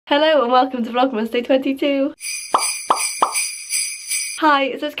Hello and welcome to Vlogmas day 22.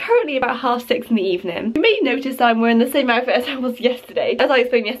 Hi, so it's currently about 6:30 in the evening. You may notice that I'm wearing the same outfit as I was yesterday. As I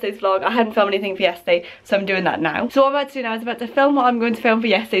explained in yesterday's vlog, I hadn't filmed anything for yesterday, so I'm doing that now. So what I'm about to do now is about to film what I'm going to film for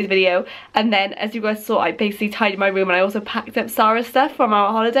yesterday's video, and then as you guys saw, I basically tidied my room and I also packed up Sarah's stuff from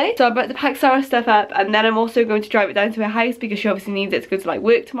our holiday. So I'm about to pack Sarah's stuff up, and then I'm also going to drive it down to her house because she obviously needs it to go to like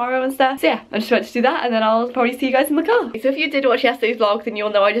work tomorrow and stuff. So yeah, I'm just about to do that, and then I'll probably see you guys in the car. So if you did watch yesterday's vlog, then you'll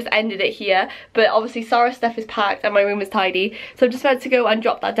know I just ended it here, but obviously Sarah's stuff is packed and my room is tidy, so I'm just about to go and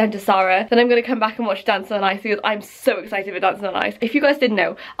drop that down to Sarah. Then I'm going to come back and watch Dancing on Ice because I'm so excited for Dancing on Ice. If you guys didn't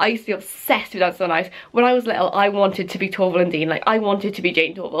know, I used to be obsessed with Dancing on Ice. When I was little, I wanted to be Torval and Dean. Like, I wanted to be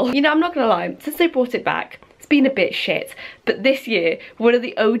Jane Torval. You know, I'm not going to lie, since they brought it back, it's been a bit shit. But this year, one of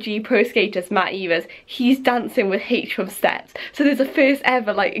the OG pro skaters, Matt Evers, he's dancing with H from Steps. So there's a first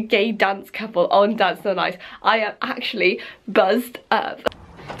ever like gay dance couple on Dancing on Ice. I am actually buzzed up.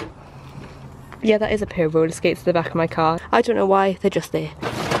 Yeah, that is a pair of roller skates at the back of my car. I don't know why, they're just there.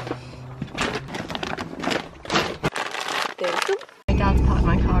 My dad's parked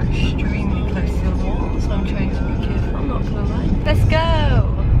my car extremely close to the wall, so I'm trying to be careful, I'm not gonna lie. Let's go!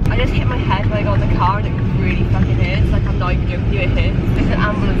 I just hit my head when I got in the car and it really fucking hurts. Like, I'm not even joking you, it hurts. There's an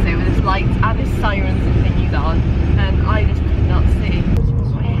ambulance there with its lights and its sirens and thingies on, and I just could not see.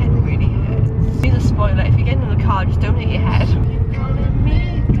 My head really hurts. Here's a spoiler, if you get into the car, just don't hit your head.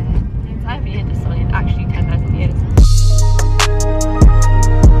 I haven't heard this song in actually 10,000 years.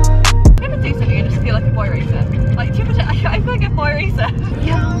 You ever do something and just feel like a boy racer? Like, do you ever, I feel like a boy racer.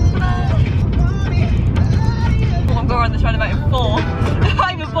 Yeah. Oh, I'm going on this roundabout in 4.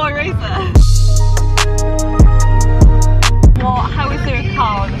 I'm a boy racer. What? How is there a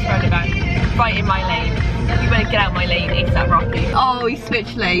car on this roundabout? Right in my lane. You better get out my lane, ASAP Rocky. Oh, he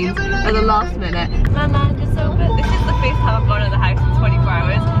switched lanes at the last minute. My mind is open. This is the first time I've gone in the house in 24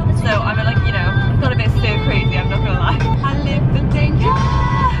 hours. So I'm like, you know, it's got a bit stir crazy, I'm not gonna lie. I live in danger.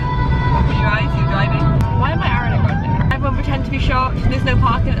 Open your eyes, you're driving. Why am I Ariana Grande? Everyone pretend to be shocked. There's no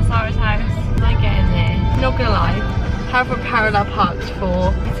parking at Sarah's house. Am I getting there? Not gonna lie. Haven't parallel parked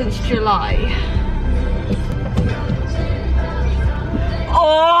for since July.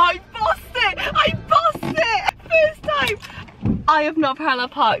 Oh, I bossed it! I bossed it! First time! I have not parallel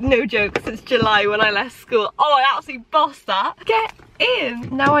parked, no joke, since July when I left school. Oh, I absolutely bossed that. Get in!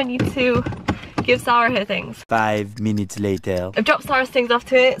 Now I need to give Sarah her things. 5 minutes later. I've dropped Sarah's things off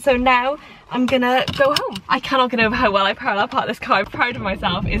to it, so now I'm gonna go home. I cannot get over how well I parallel parked this car. I'm proud of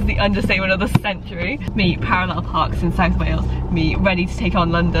myself is the understatement of the century. Me parallel parks in South Wales, me ready to take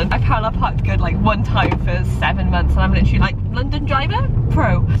on London. I parallel parked good like one time for 7 months and I'm literally like, London driver?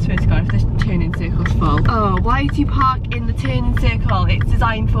 Pro. I swear to God, if this turning circle's full. Oh, why do you park in the turning circle? It's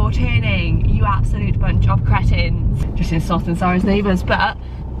designed for turning, you absolute bunch of cretins. Just insulting Sarah's neighbours, but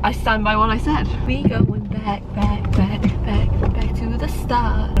I stand by what I said. We going back to the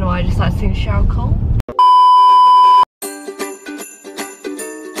start. I don't know why I just started singing Cheryl Cole.